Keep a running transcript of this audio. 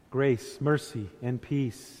Grace, mercy, and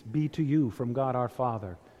peace be to you from God our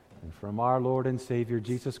Father and from our Lord and Savior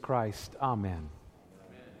Jesus Christ. Amen.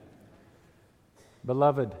 Amen.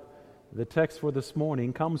 Beloved, the text for this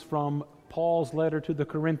morning comes from Paul's letter to the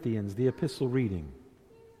Corinthians, the epistle reading.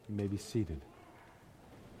 You may be seated.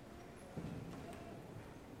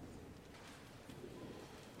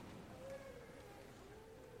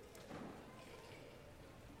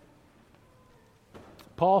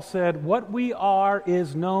 Paul said, "What we are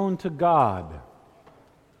is known to God."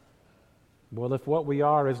 Well, if what we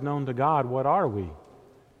are is known to God, what are we?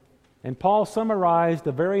 And Paul summarized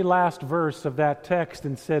the very last verse of that text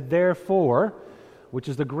and said, "Therefore," which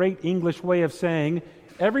is the great English way of saying,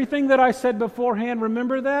 everything that I said beforehand,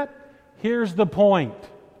 remember that? Here's the point.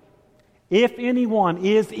 If anyone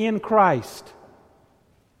is in Christ,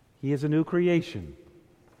 he is a new creation.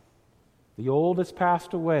 The old has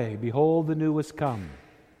passed away. Behold, the new has come.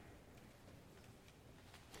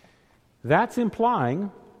 That's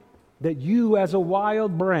implying that you as a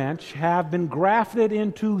wild branch have been grafted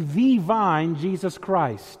into the vine, Jesus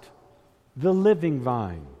Christ, the living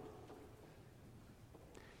vine.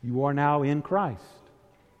 You are now in Christ.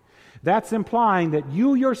 That's implying that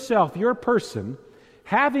you yourself, your person,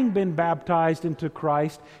 having been baptized into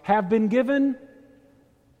Christ, have been given,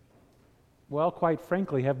 well, quite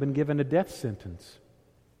frankly, have been given a death sentence.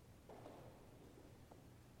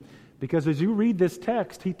 Because as you read this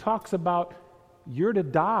text, he talks about you're to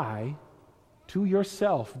die to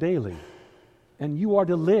yourself daily, and you are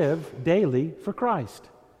to live daily for Christ.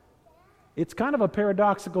 It's kind of a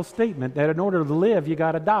paradoxical statement that in order to live, you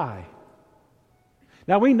got to die.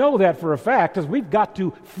 Now, we know that for a fact, because we've got to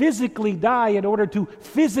physically die in order to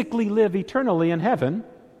physically live eternally in heaven.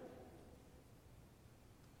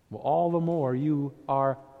 Well, all the more you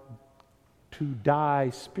are to die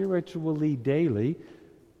spiritually daily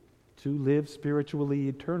to live spiritually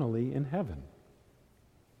eternally in heaven.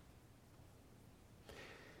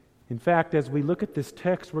 In fact, as we look at this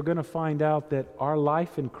text, we're going to find out that our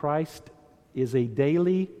life in Christ is a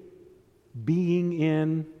daily being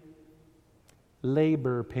in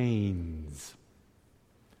labor pains.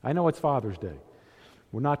 I know it's Father's Day.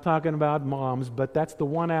 We're not talking about moms, but that's the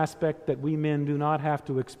one aspect that we men do not have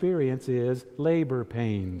to experience is labor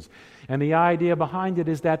pains. And the idea behind it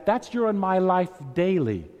is that that's your and my life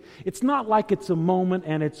daily. It's not like it's a moment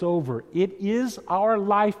and it's over. It is our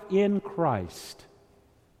life in Christ.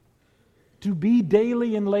 To be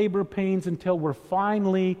daily in labor pains until we're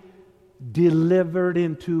finally delivered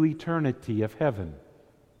into eternity of heaven.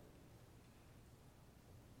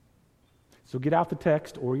 So get out the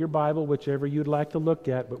text or your Bible, whichever you'd like to look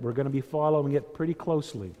at, but we're going to be following it pretty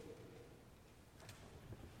closely.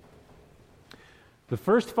 The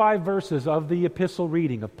first 5 verses of the epistle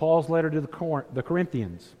reading of Paul's letter to the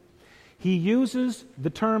Corinthians, he uses the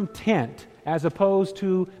term tent as opposed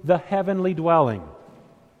to the heavenly dwelling.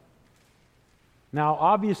 Now,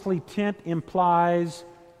 obviously, tent implies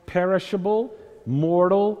perishable,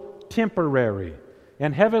 mortal, temporary.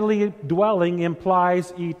 And heavenly dwelling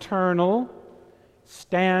implies eternal,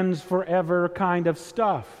 stands forever kind of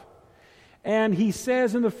stuff. And he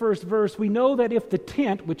says in the first verse, we know that if the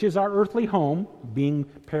tent, which is our earthly home, being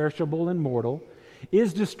perishable and mortal,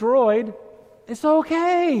 is destroyed, it's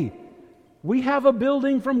okay. We have a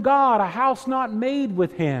building from God, a house not made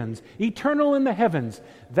with hands, eternal in the heavens.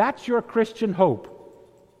 That's your Christian hope.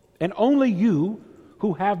 And only you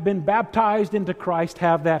who have been baptized into Christ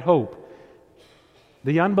have that hope.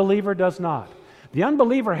 The unbeliever does not. The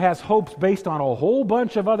unbeliever has hopes based on a whole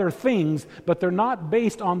bunch of other things, but they're not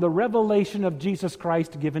based on the revelation of Jesus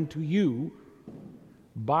Christ given to you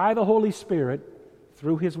by the Holy Spirit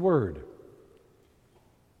through His Word.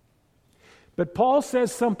 But Paul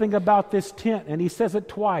says something about this tent, and he says it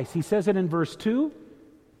twice. He says it in verse 2,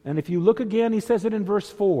 and if you look again, he says it in verse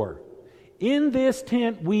 4. In this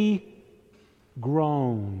tent we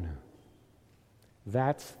groan.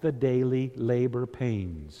 That's the daily labor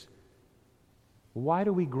pains. Why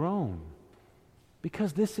do we groan?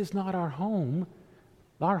 Because this is not our home.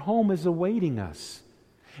 Our home is awaiting us.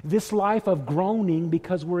 This life of groaning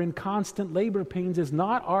because we're in constant labor pains is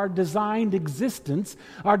not our designed existence.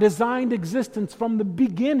 Our designed existence from the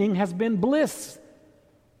beginning has been bliss.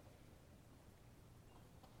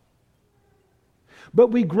 But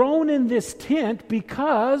we groan in this tent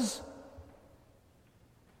because,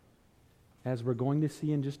 as we're going to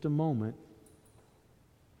see in just a moment,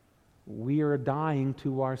 we are dying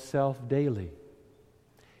to ourself daily.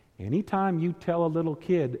 Anytime you tell a little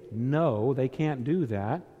kid, no, they can't do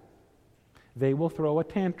that, they will throw a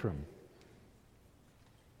tantrum.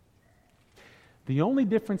 The only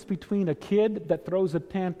difference between a kid that throws a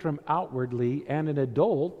tantrum outwardly and an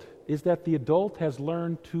adult is that the adult has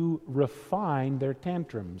learned to refine their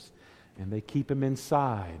tantrums, and they keep them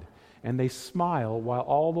inside, and they smile while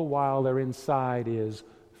all the while their inside is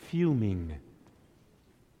fuming.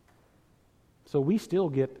 So we still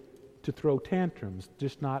get to throw tantrums,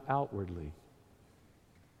 just not outwardly.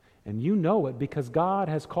 And you know it because God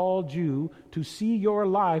has called you to see your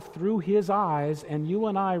life through His eyes, and you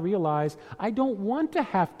and I realize, I don't want to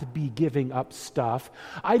have to be giving up stuff.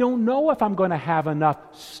 I don't know if I'm going to have enough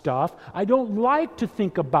stuff. I don't like to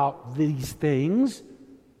think about these things.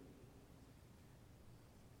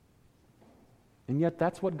 And yet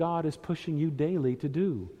that's what God is pushing you daily to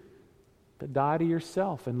do, to die to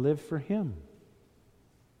yourself and live for Him.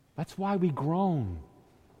 That's why we groan.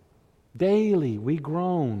 Daily we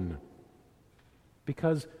groan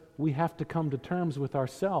because we have to come to terms with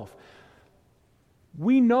ourself.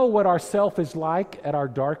 We know what ourself is like at our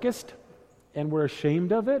darkest, and we're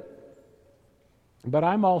ashamed of it. But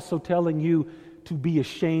I'm also telling you to be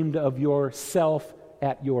ashamed of yourself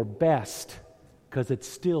at your best, because it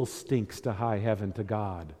still stinks to high heaven to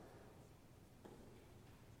God.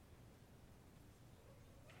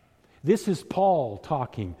 This is Paul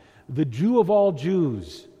talking, the Jew of all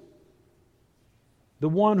Jews, the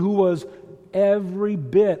one who was every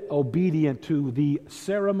bit obedient to the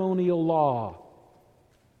ceremonial law.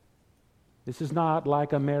 This is not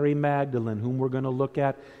like a Mary Magdalene, whom we're going to look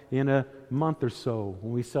at in a month or so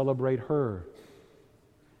when we celebrate her.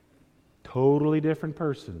 Totally different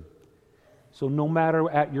person. So no matter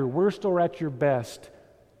at your worst or at your best,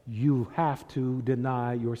 you have to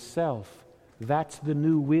deny yourself. That's the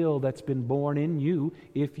new will that's been born in you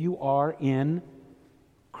if you are in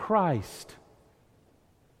Christ.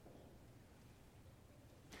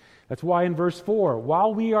 That's why in verse 4,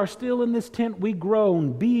 while we are still in this tent, we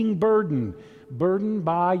groan, being burdened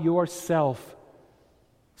by yourself,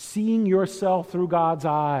 seeing yourself through God's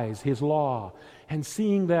eyes, His law, and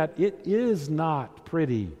seeing that it is not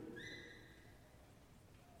pretty.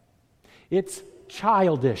 It's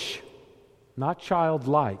childish, not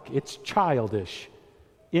childlike. It's childish,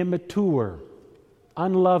 immature,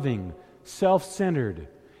 unloving, self-centered.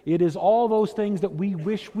 It is all those things that we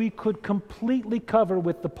wish we could completely cover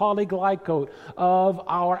with the polyglycot of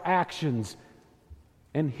our actions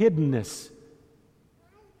and hiddenness.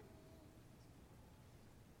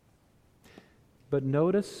 But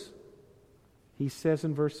notice, he says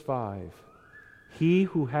in verse 5, He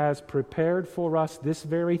who has prepared for us this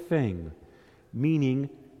very thing, meaning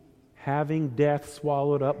having death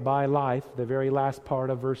swallowed up by life, the very last part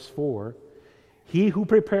of verse 4, He who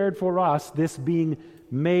prepared for us this being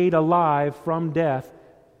made alive from death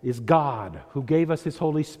is God, who gave us His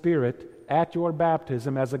Holy Spirit at your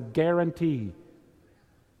baptism as a guarantee.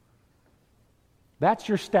 That's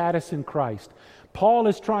your status in Christ. Paul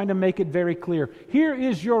is trying to make it very clear. Here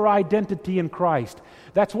is your identity in Christ.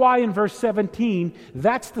 That's why in verse 17,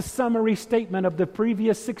 that's the summary statement of the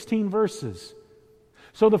previous 16 verses.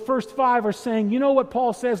 So the first 5 are saying, you know what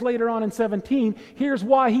Paul says later on in 17? Here's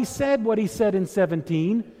why he said what he said in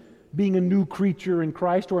 17, being a new creature in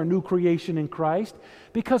Christ or a new creation in Christ,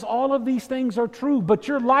 because all of these things are true. But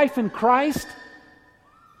your life in Christ,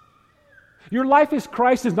 your life as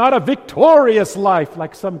Christ is not a victorious life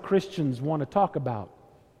like some Christians want to talk about,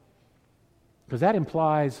 because that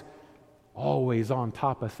implies always on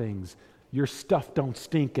top of things. Your stuff don't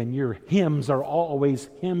stink and your hymns are always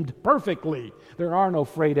hymned perfectly. There are no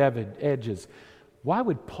frayed edges. Why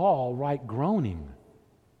would Paul write groaning?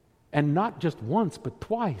 And not just once, but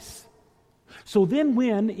twice. So then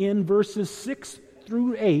when in verses 6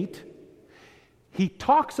 through 8, he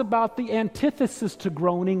talks about the antithesis to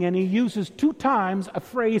groaning, and he uses 2 times a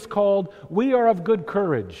phrase called, we are of good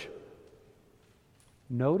courage.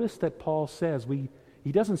 Notice that Paul says,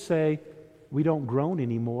 he doesn't say we don't groan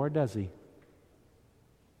anymore, does he?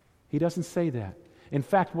 He doesn't say that. In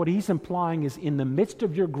fact, what he's implying is in the midst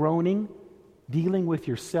of your groaning, dealing with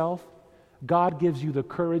yourself, God gives you the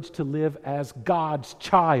courage to live as God's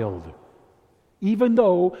child. Even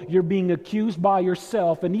though you're being accused by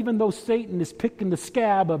yourself, and even though Satan is picking the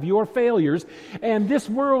scab of your failures, and this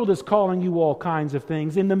world is calling you all kinds of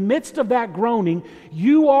things, in the midst of that groaning,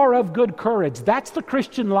 you are of good courage. That's the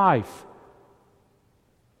Christian life.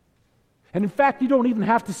 And in fact, you don't even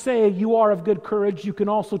have to say you are of good courage. You can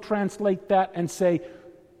also translate that and say,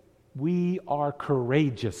 we are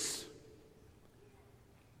courageous.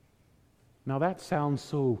 Now that sounds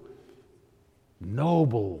so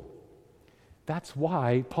noble. That's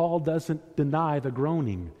why Paul doesn't deny the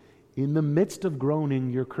groaning. In the midst of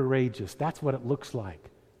groaning, you're courageous. That's what it looks like.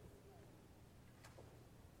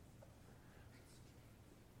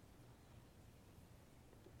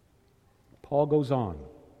 Paul goes on.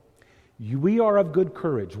 We are of good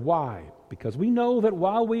courage. Why? Because we know that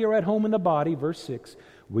while we are at home in the body, verse 6,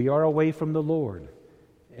 we are away from the Lord.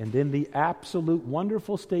 And then the absolute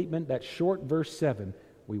wonderful statement, that short verse 7,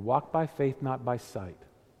 we walk by faith, not by sight.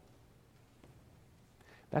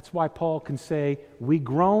 That's why Paul can say, we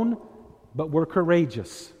groan, but we're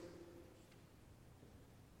courageous.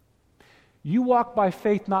 You walk by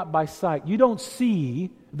faith, not by sight. You don't see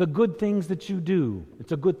the good things that you do.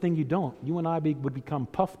 It's a good thing you don't. You and I would become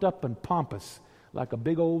puffed up and pompous like a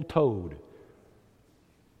big old toad.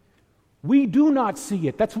 We do not see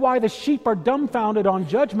it. That's why the sheep are dumbfounded on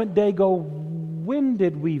Judgment Day, go, when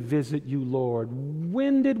did we visit you, Lord?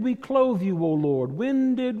 When did we clothe you, O Lord?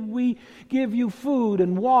 When did we give you food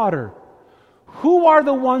and water? Who are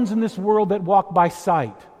the ones in this world that walk by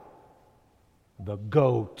sight? The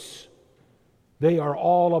goats. They are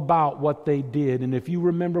all about what they did. And if you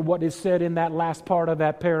remember what is said in that last part of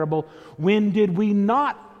that parable, when did we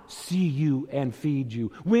not see you and feed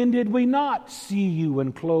you? When did we not see you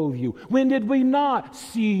and clothe you? When did we not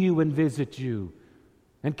see you and visit you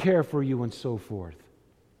and care for you and so forth?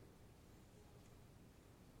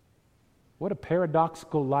 What a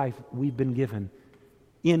paradoxical life we've been given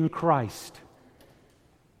in Christ.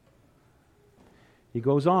 He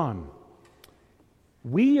goes on.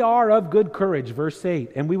 We are of good courage, verse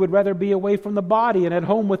 8, and we would rather be away from the body and at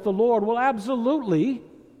home with the Lord. Well, absolutely.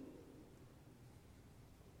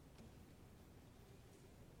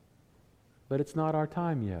 But it's not our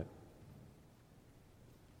time yet.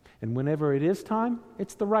 And whenever it is time,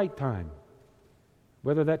 it's the right time.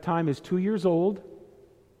 Whether that time is 2 years old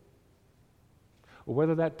or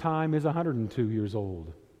whether that time is 102 years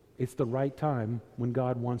old, it's the right time when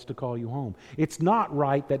God wants to call you home. It's not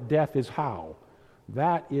right that death is how.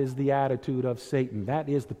 That is the attitude of Satan. That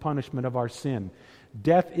is the punishment of our sin.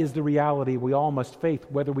 Death is the reality we all must face,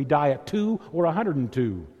 whether we die at 2 or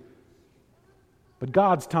 102. But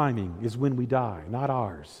God's timing is when we die, not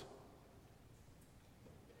ours.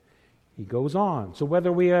 He goes on. So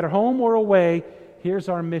whether we are at home or away, here's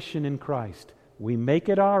our mission in Christ. We make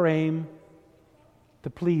it our aim to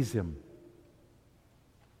please Him.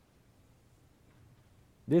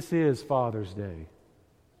 This is Father's Day.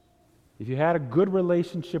 If you had a good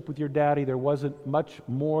relationship with your daddy, there wasn't much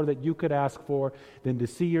more that you could ask for than to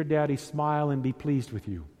see your daddy smile and be pleased with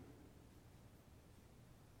you.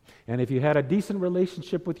 And if you had a decent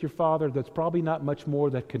relationship with your father, there's probably not much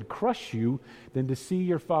more that could crush you than to see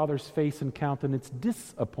your father's face and countenance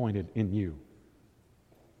disappointed in you.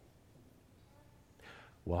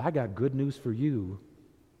 Well, I got good news for you.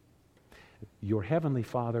 Your heavenly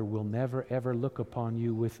Father will never, ever look upon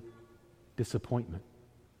you with disappointment.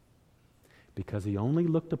 Because He only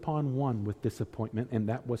looked upon one with disappointment, and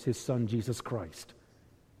that was His Son, Jesus Christ.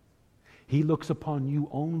 He looks upon you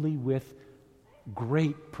only with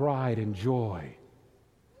great pride and joy.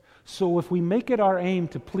 So if we make it our aim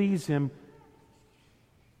to please Him,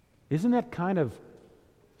 isn't that kind of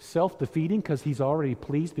self-defeating because He's already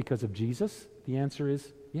pleased because of Jesus? The answer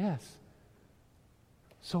is yes.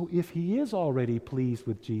 So if He is already pleased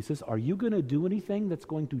with Jesus, are you going to do anything that's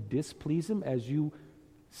going to displease Him as you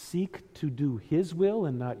seek to do His will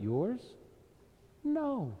and not yours?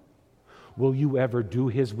 No. Will you ever do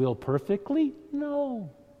His will perfectly?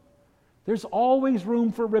 No. There's always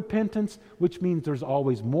room for repentance, which means there's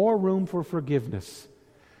always more room for forgiveness.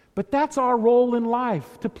 But that's our role in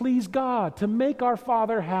life, to please God, to make our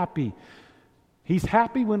Father happy. He's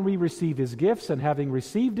happy when we receive His gifts, and having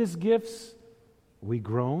received His gifts, we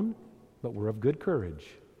groan, but we're of good courage.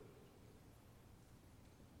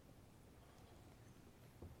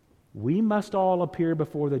 We must all appear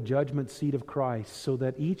before the judgment seat of Christ so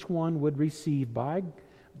that each one would receive by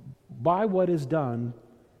what is done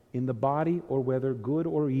in the body, or whether good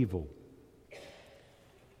or evil.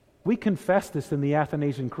 We confessed this in the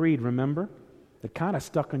Athanasian Creed, remember? It kind of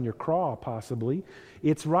stuck in your craw, possibly.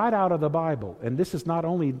 It's right out of the Bible. And this is not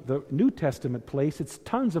only the New Testament place, it's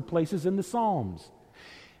tons of places in the Psalms.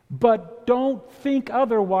 But don't think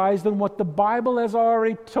otherwise than what the Bible has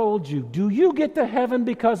already told you. Do you get to heaven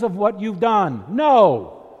because of what you've done?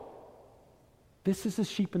 No. This is the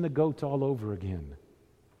sheep and the goats all over again.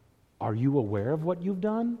 Are you aware of what you've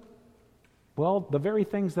done? Well, the very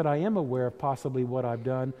things that I am aware of, possibly what I've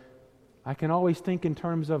done, I can always think in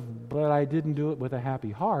terms of, but I didn't do it with a happy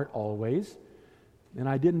heart always, and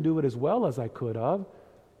I didn't do it as well as I could have.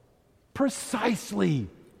 Precisely.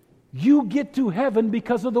 You get to heaven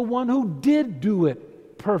because of the one who did do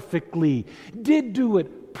it perfectly, did do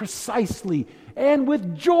it precisely, and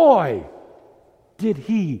with joy did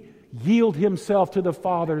He yield Himself to the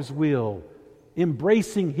Father's will,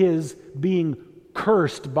 embracing His being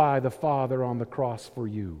cursed by the Father on the cross for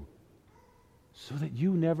you, so that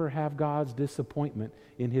you never have God's disappointment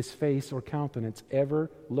in His face or countenance ever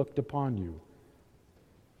looked upon you.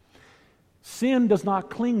 Sin does not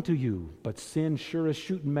cling to you, but sin, sure as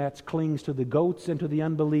shooting match, clings to the goats and to the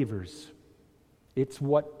unbelievers. It's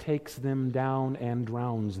what takes them down and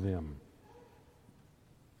drowns them.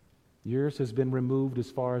 Yours has been removed as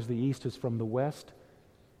far as the east is from the west.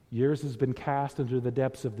 Yours has been cast into the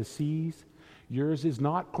depths of the seas. Yours is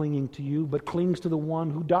not clinging to you, but clings to the one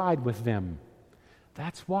who died with them.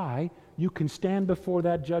 That's why you can stand before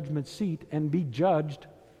that judgment seat and be judged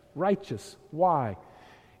righteous. Why?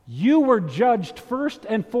 You were judged first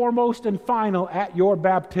and foremost and final at your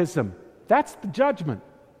baptism. That's the judgment.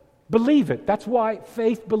 Believe it. That's why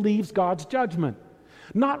faith believes God's judgment.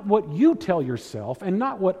 Not what you tell yourself and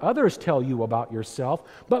not what others tell you about yourself,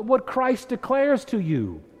 but what Christ declares to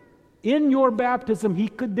you. In your baptism, He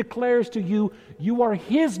declares to you, you are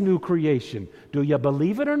His new creation. Do you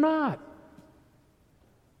believe it or not?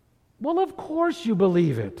 Well, of course you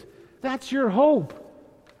believe it. That's your hope.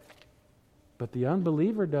 But the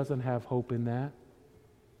unbeliever doesn't have hope in that.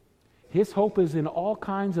 His hope is in all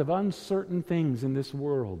kinds of uncertain things in this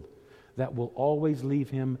world that will always leave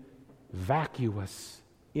him vacuous,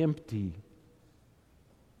 empty,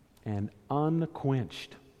 and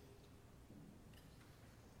unquenched.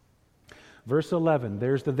 Verse 11,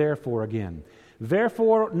 there's the therefore again.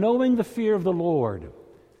 Therefore, knowing the fear of the Lord.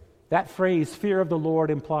 That phrase, fear of the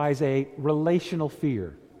Lord, implies a relational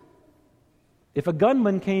fear. If a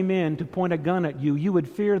gunman came in to point a gun at you, you would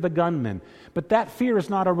fear the gunman. But that fear is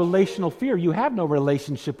not a relational fear. You have no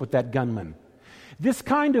relationship with that gunman. This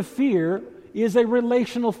kind of fear is a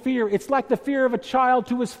relational fear. It's like the fear of a child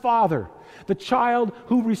to his father. The child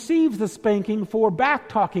who receives the spanking for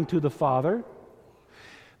back-talking to the father.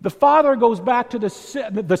 The father goes back to the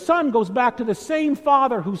son goes back to the same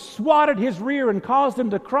father who swatted his rear and caused him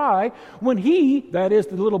to cry when he, that is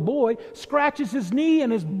the little boy, scratches his knee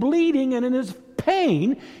and is bleeding, and in his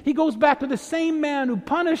pain, he goes back to the same man who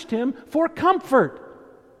punished him for comfort.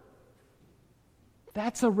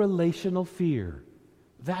 That's a relational fear.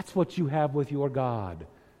 That's what you have with your God.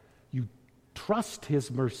 You trust His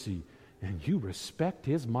mercy and you respect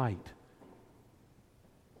His might.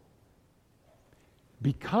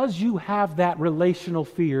 Because you have that relational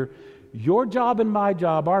fear, your job and my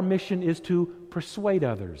job, our mission is to persuade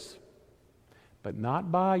others, but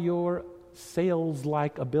not by your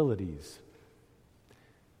sales-like abilities.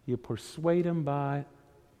 You persuade them by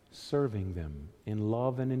serving them in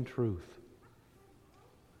love and in truth.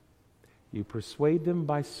 You persuade them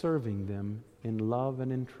by serving them in love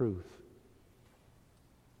and in truth.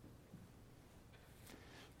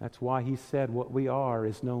 That's why He said what we are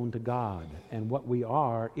is known to God, and what we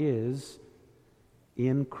are is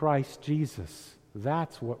in Christ Jesus.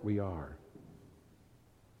 That's what we are.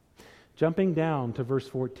 Jumping down to verse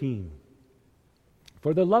 14.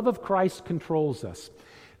 For the love of Christ controls us.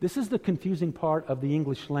 This is the confusing part of the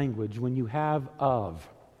English language when you have of.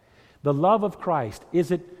 The love of Christ. Is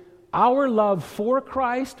it our love for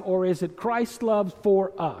Christ, or is it Christ's love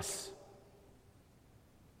for us?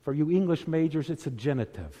 For you English majors, it's a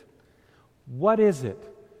genitive. What is it?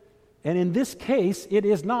 And in this case, it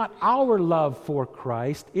is not our love for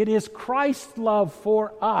Christ. It is Christ's love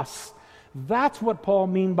for us. That's what Paul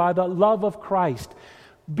means by the love of Christ.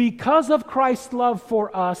 Because of Christ's love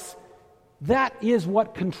for us, that is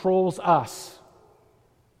what controls us.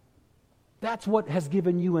 That's what has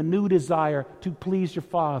given you a new desire to please your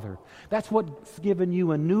Father. That's what's given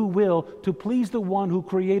you a new will to please the one who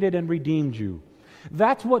created and redeemed you.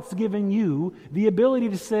 That's what's given you the ability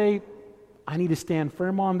to say, I need to stand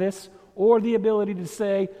firm on this, or the ability to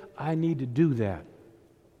say, I need to do that.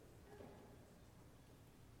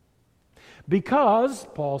 Because,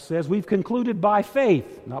 Paul says, we've concluded by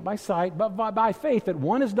faith, not by sight, but by faith, that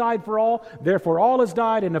one has died for all, therefore all has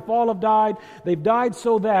died, and if all have died, they've died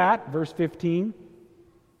so that, verse 15,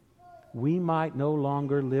 we might no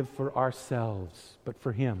longer live for ourselves, but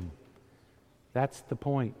for Him. That's the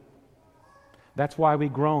point. That's why we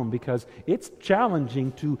groan, because it's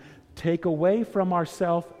challenging to take away from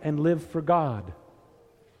ourselves and live for God.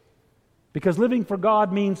 Because living for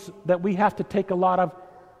God means that we have to take a lot of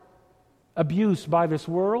abuse by this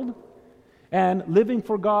world, and living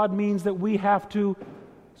for God means that we have to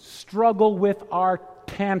struggle with our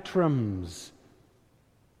tantrums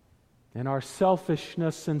and our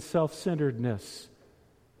selfishness and self-centeredness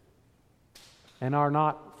and our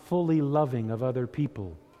not fully loving of other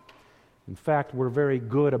people. In fact, we're very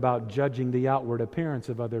good about judging the outward appearance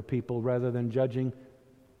of other people rather than judging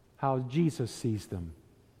how Jesus sees them.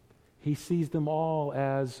 He sees them all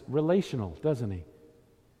as relational, doesn't He?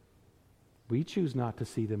 We choose not to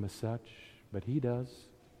see them as such, but He does.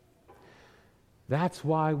 That's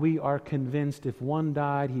why we are convinced if one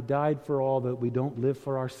died, He died for all, that we don't live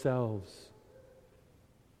for ourselves.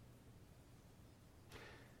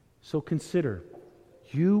 So consider,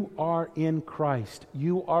 you are in Christ.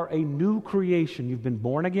 You are a new creation. You've been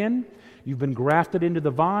born again. You've been grafted into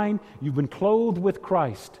the vine. You've been clothed with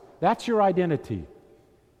Christ. That's your identity.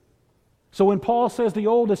 So when Paul says the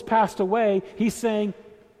old has passed away, he's saying,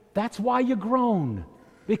 that's why you groan.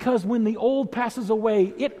 Because when the old passes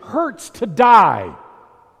away, it hurts to die.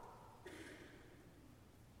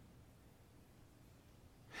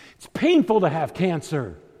 It's painful to have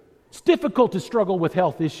cancer. It's difficult to struggle with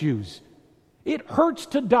health issues. It hurts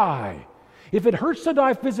to die. If it hurts to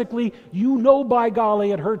die physically, you know by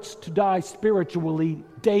golly it hurts to die spiritually,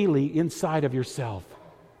 daily, inside of yourself.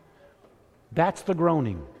 That's the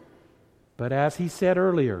groaning. But as he said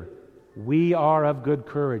earlier, we are of good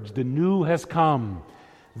courage. The new has come.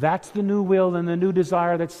 That's the new will and the new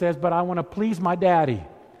desire that says, but I want to please my daddy.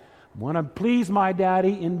 I want to please my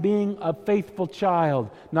daddy in being a faithful child,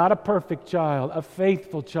 not a perfect child, a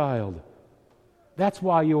faithful child. That's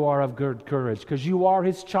why you are of good courage, because you are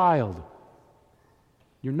his child.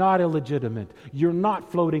 You're not illegitimate. You're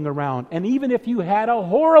not floating around. And even if you had a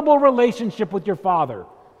horrible relationship with your father,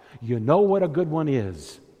 you know what a good one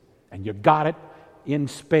is. And you got it in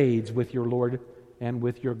spades with your Lord and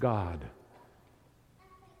with your God.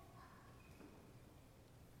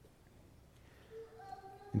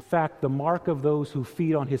 In fact, the mark of those who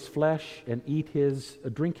feed on his flesh and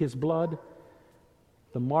drink his blood,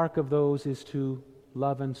 the mark of those is to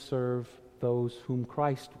love and serve those whom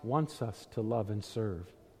Christ wants us to love and serve.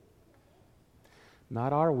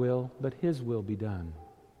 Not our will, but his will be done.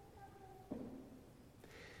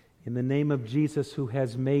 In the name of Jesus, who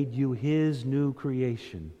has made you his new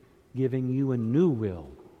creation, giving you a new will.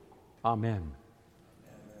 Amen.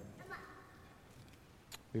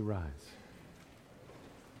 We rise.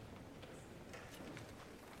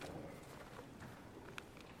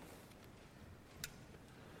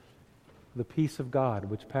 The peace of God,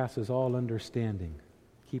 which passes all understanding,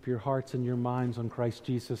 keep your hearts and your minds on Christ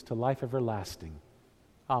Jesus to life everlasting.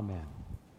 Amen.